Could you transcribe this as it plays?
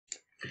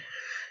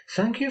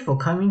Thank you for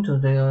coming to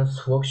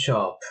this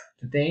workshop.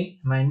 Today,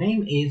 my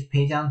name is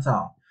Peijiang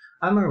Zhao.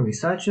 I'm a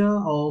researcher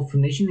of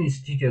National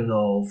Institute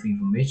of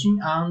Information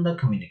and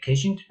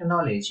Communication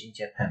Technology in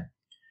Japan.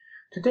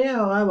 Today,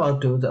 I will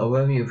do the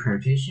overview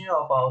presentation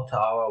about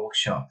our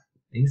workshop,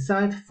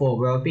 Insight for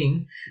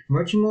Wellbeing,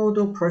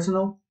 Multimodal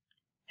Personal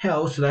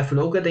Health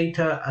Lifelog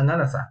Data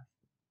Analysis.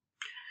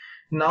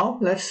 Now,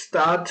 let's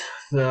start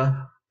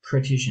the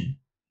presentation.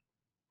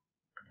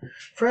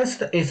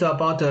 First is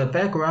about the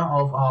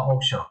background of our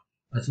workshop.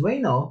 As we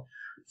know,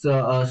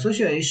 the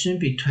association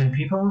between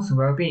people's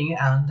well-being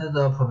and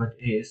the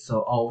properties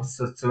of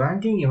the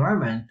surrounding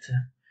environment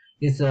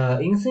is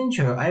an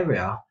essential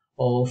area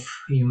of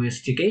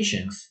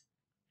investigations.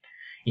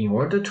 In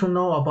order to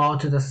know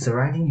about the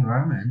surrounding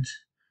environment,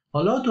 a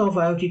lot of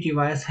IoT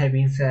devices have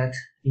been set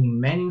in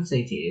many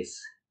cities.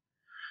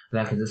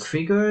 Like this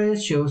figure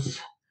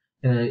shows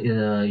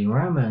the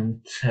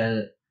environment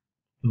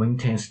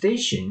maintenance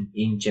station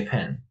in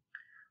Japan.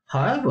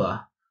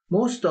 However,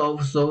 most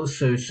of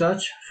those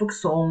research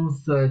focus on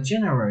the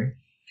general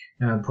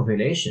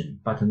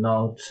population, but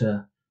not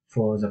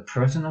for the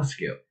personal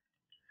scale.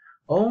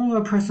 On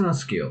a personal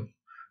scale,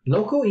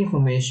 local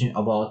information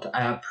about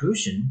air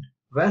pollution,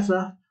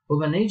 weather,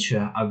 or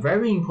nature are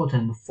very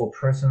important for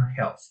personal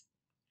health.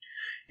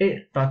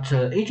 But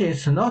it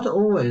is not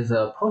always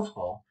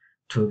possible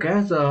to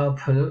get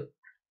the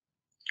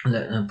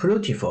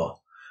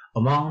plentiful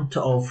amount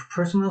of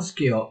personal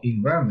scale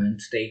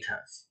environment data.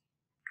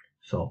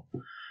 So,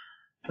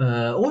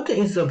 what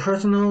is the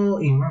personal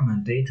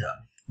environment data?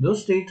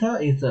 Those data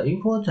is the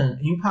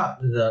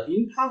impact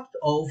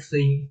of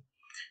the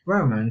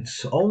environment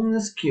on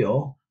the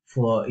scale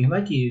for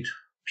invited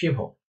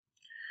people.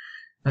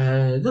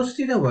 Those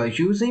data were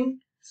using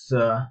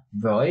the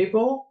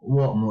variable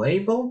or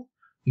movable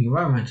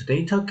environment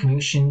data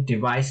collection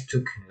device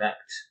to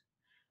collect,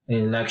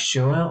 like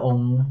shown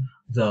on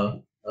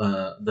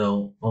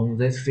on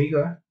this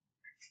figure.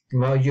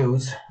 We'll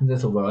use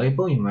this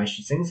variable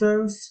image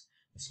sensors,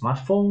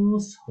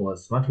 smartphones, or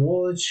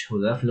smartwatch, or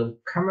Lifelog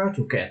camera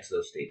to get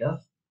those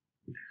data.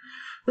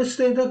 This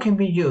data can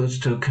be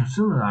used to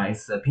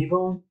consummarize the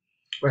people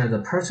or the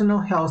personal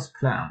health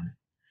plan,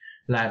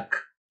 like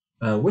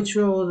which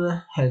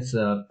road has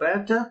a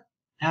better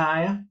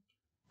air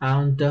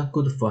and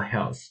good for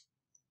health.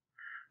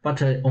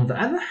 But on the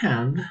other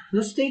hand,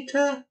 this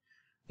data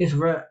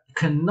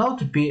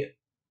cannot be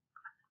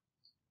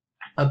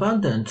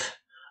abundant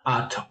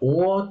at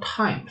all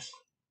times,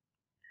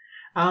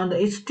 and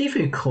it's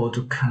difficult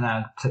to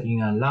collect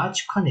in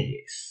large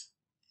quantities.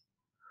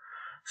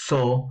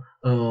 So,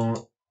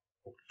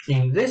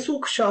 in this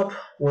workshop,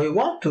 we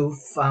want to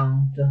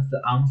find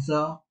the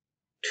answer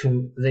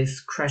to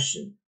this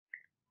question.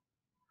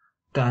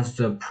 Does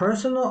the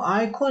personal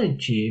eye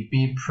quality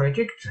be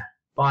predicted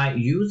by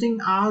using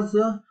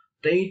other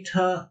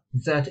data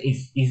that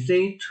is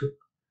easy to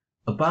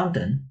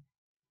abandon?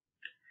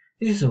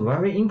 This is a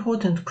very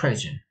important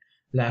question.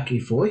 Like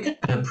if we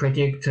can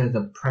predict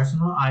the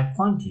personal eye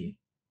quality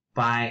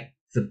by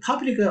the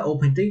public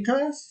open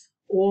data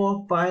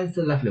or by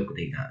the Lifelog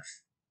data.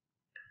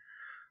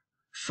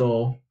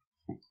 So,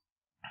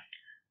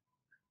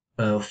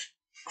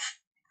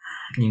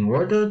 in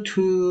order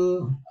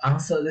to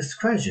answer this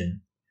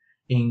question,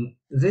 in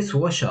this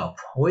workshop,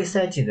 we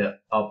cited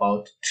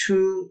about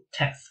two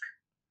tasks.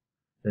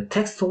 The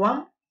task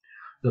 1,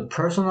 the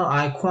personal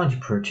eye quality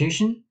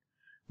prediction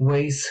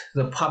with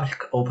the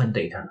public open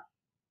data.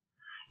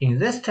 In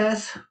this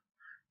test,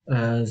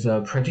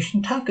 the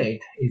prediction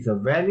target is the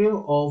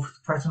value of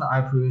personal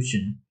eye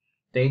pollution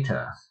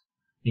data,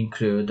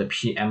 include the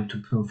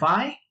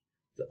PM2.5,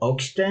 the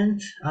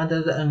oxidant, and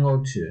the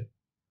NO2.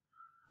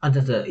 And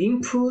the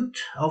input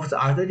of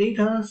the other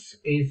data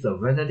is the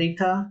weather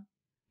data,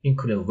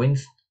 including wind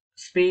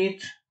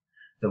speed,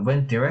 the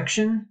wind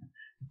direction,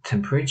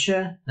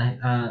 temperature,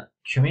 and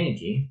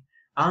humidity,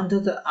 and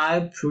the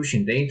eye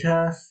pollution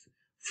data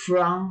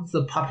from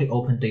the public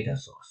open data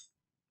source.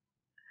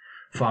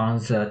 From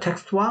the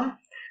text 1,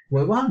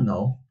 we want to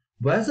know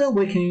whether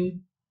we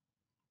can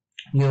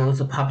use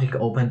the public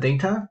open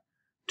data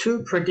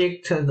to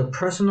predict the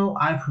personal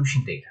eye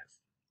pollution data.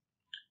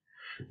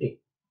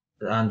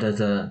 And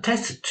the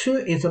text 2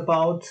 is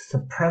about the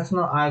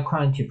personal eye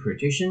quality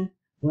prediction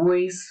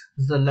with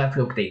the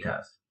Lifelog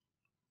data.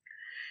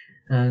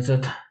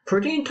 The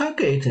prediction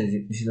target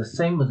is the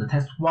same as the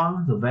test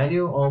 1, the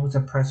value of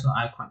the personal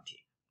eye quality.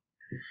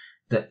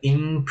 The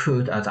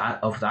input of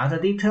the other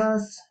data,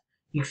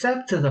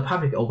 except the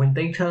public open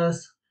data,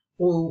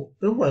 will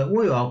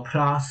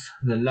plus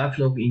the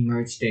Lifelog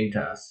image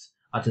data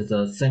at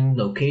the same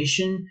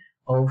location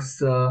of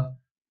the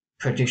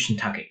prediction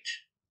target.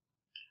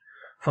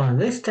 From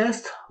this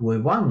test, we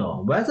want to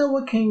know whether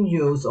we can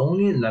use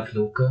only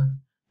Lifelog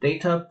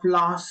data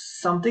plus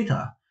some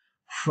data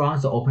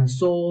from the open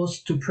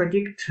source to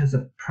predict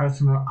the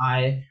personal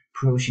eye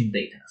pollution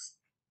data.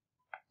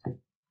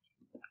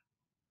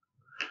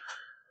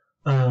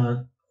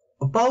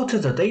 About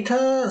the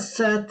data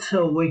set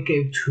we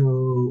gave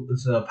to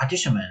the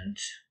participant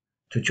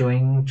to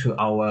join to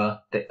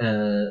our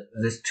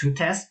these two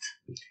tests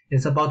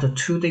is about the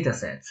two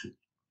datasets.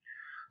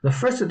 The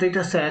first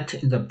dataset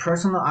is the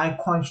personal eye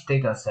quality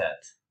dataset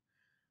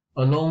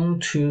along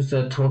to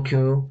the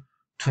Tokyo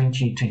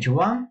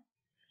 2021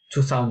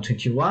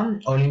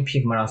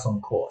 Olympic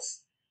marathon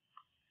course.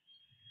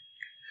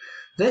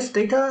 This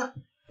data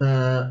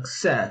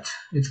set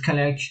is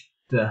collected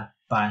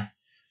by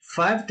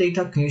 5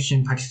 data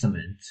collection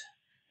participants,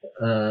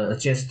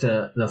 just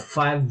the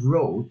 5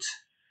 routes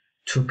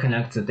to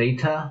collect the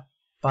data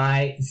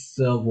by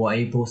the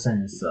wearable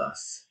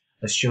sensors,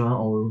 as shown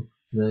on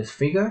this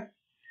figure.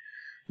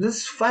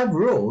 This 5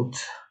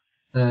 routes,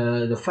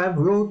 the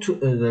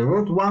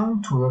road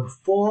 1 to road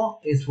 4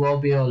 will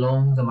be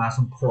along the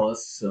marathon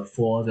course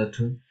for the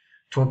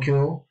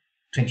Tokyo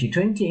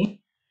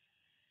 2020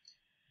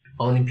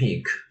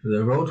 Olympic.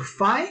 The road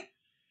 5,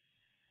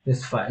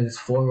 this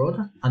 4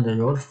 road, and the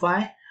road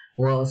 5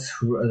 was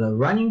the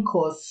running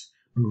course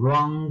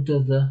around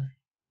the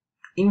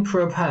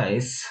imperial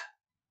palace.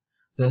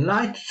 The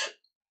length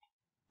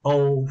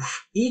of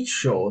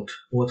each road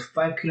was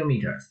 5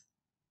 kilometers.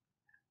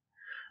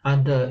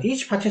 And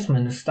each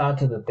participant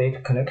started the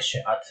data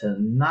collection at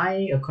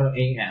 9 o'clock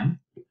a.m.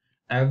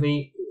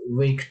 every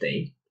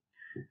weekday,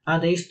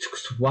 and it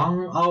took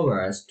 1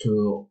 hour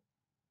to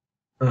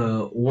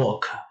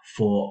walk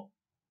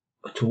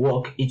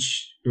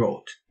each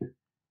road.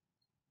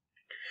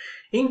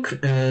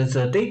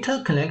 The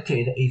data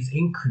collected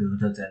include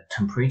the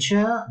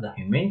temperature, the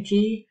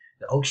humidity,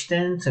 the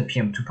oxygen, the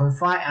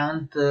PM2.5,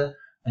 and the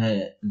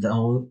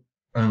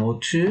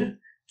NO2,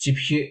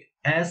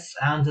 GPS,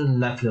 and the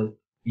Lifelog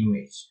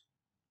image.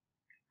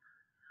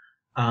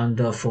 And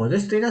for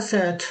this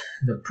dataset,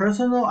 the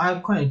personal eye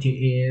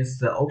quality is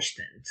the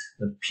oxygen,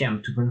 the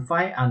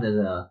PM2.5, and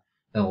the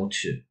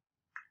NO2.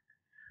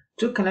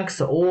 To collect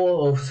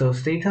all of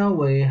those data,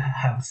 we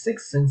have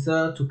 6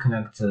 sensors to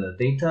collect the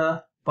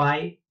data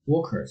by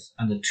walkers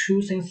and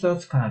 2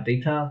 sensors to collect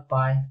data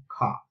by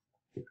car.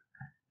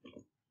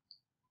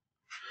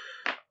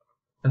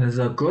 And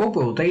the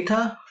global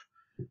data,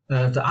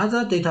 the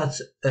other data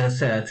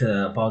set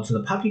about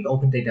the public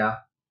open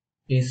data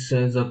is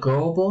the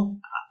global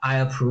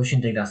air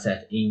pollution data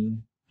set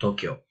in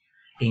Tokyo.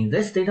 In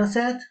this data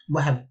set,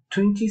 we have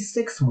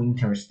 26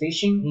 monitoring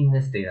stations in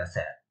this data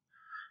set.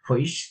 For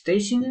each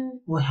station,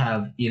 we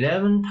have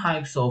 11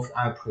 types of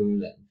air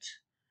pollutant,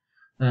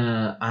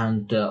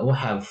 and we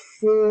have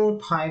 4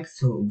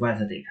 types of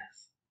weather data.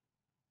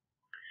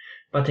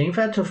 But in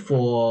fact,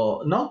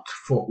 not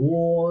for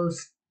all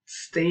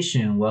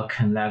stations will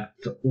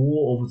collect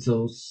all of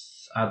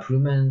those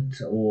pollutant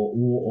or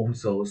all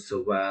of those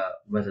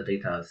weather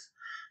data.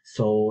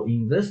 So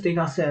in this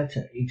data set,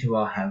 it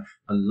will have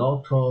a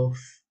lot of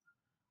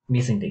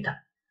missing data.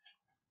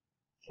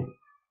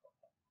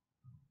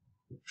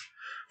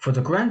 For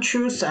the ground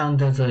truth and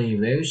the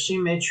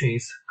evaluation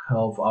matrix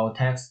of our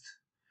text,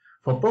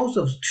 for both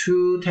of the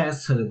 2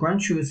 tests, the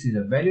ground truth is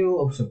the value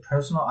of the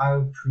personal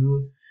air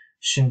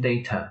pollution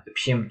data, the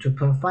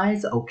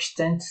PM2.5, the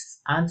oxygen,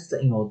 and the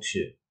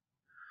NO2.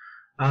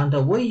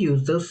 And we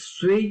use those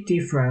 3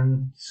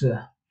 different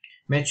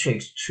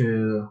metrics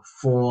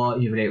for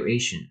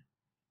evaluation.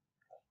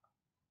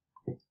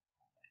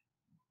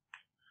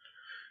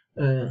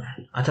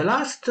 At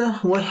last,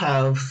 we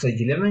have the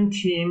 11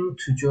 team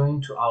to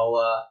join to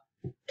our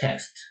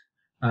test,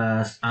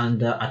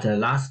 and at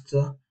last,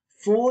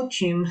 4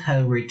 teams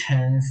have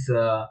returned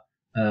the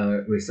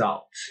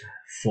result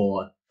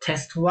for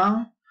test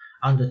 1,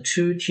 and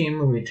 2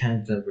 teams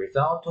returned the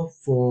result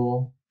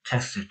for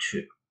test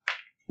 2.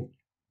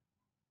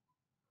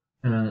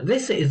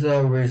 This is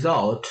the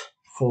result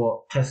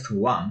for test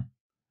 1.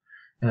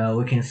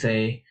 We can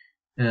say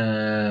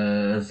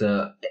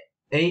the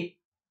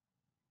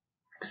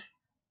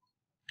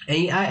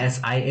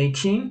AISIA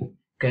team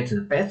gets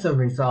the best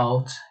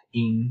result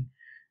in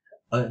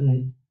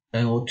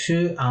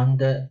NO2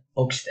 and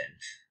oxygen,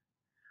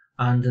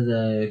 and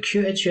the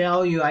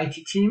QHL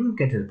UIT team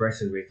gets the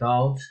best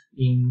result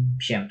in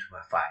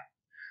PM2.5.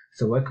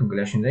 So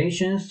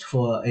congratulations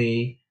for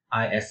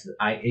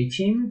AISIA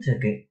team to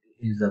get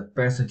the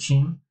best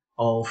team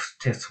of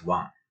test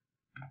 1.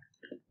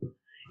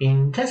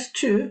 In test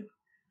 2,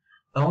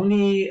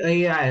 only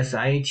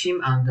AISIA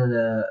team and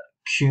the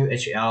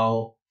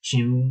QHL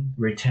team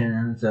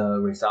return the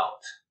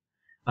result,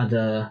 and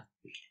the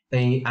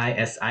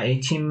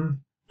AISIA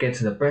team gets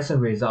the best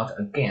result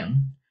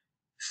again.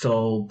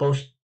 So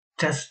both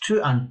test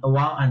 1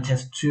 and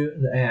test 2,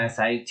 the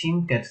AISIA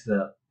team gets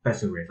the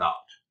best result.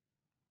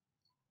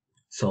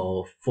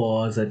 So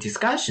for the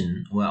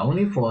discussion, well,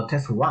 only for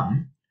test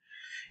 1.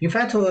 In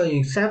fact,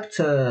 except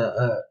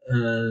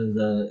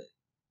the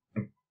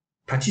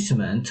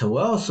participant will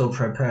also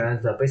prepare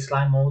the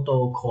baseline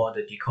model called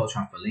the decode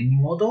transfer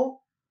learning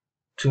model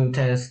to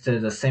test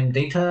the same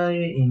data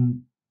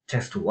in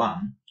test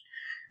 1.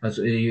 As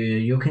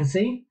you can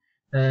see,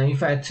 in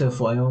fact,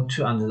 for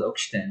NO2 and the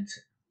oxygen,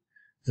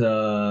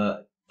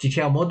 the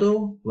detailed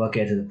model will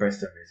get the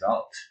best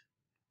result.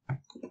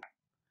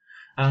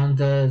 And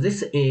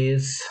this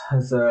is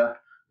the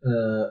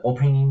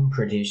opening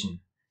presentation.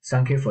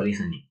 Thank you for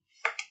listening.